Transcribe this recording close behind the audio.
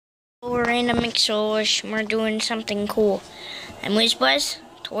We're in a mixosh and we're doing something cool. I'm wizwuz,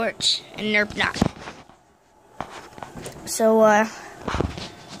 torts, and nerp knot. So we're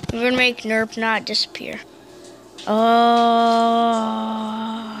gonna make nerp knot disappear. Oh,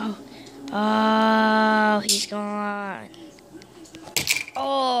 he's gone.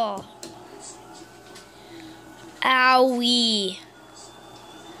 Oh, owie.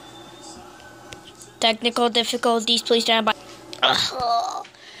 Technical difficulties, please stand by.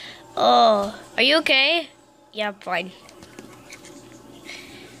 Oh, are you okay? Yeah, I'm fine.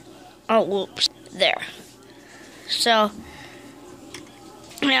 Oh, whoops. There. So,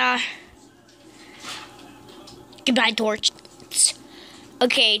 yeah. Goodbye, Torch.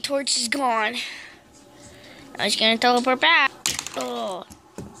 Okay, Torch is gone. I was gonna teleport back. Oh.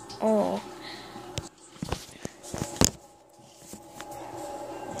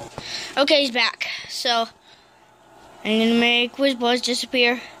 Okay, he's back. So, I'm gonna make wizwuz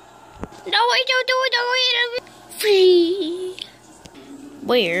disappear. No, wait, don't do it, don't free.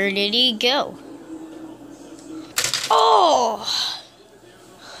 Where did he go? Oh!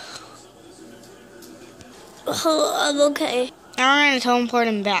 I'm okay. I'm gonna teleport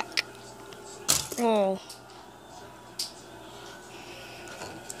him back. Oh.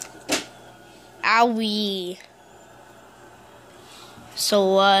 Owie.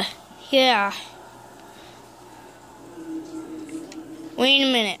 So, yeah. Wait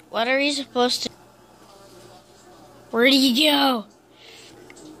a minute. What are you supposed to... Where'd he go?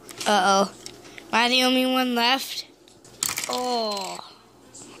 Uh-oh. Am I the only one left? Oh.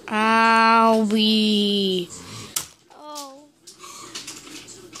 Owie. Oh.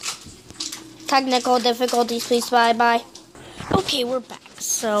 Technical difficulties, please. Bye-bye. Okay, we're back.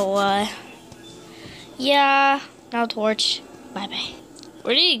 So, yeah. Now Torch. Bye-bye.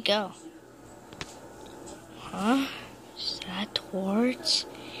 Where did he go? Huh? Is that Torch?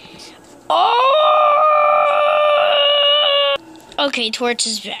 Oh! Okay, Torch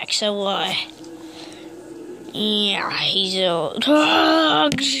is back, so, yeah, he's out.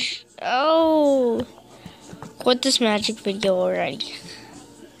 Oh! Quit this magic video already.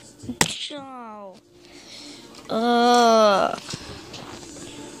 Oh.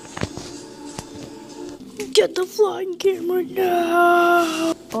 Get the flying camera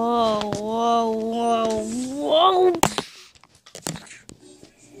now! Oh, whoa.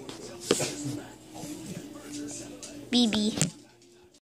 BB.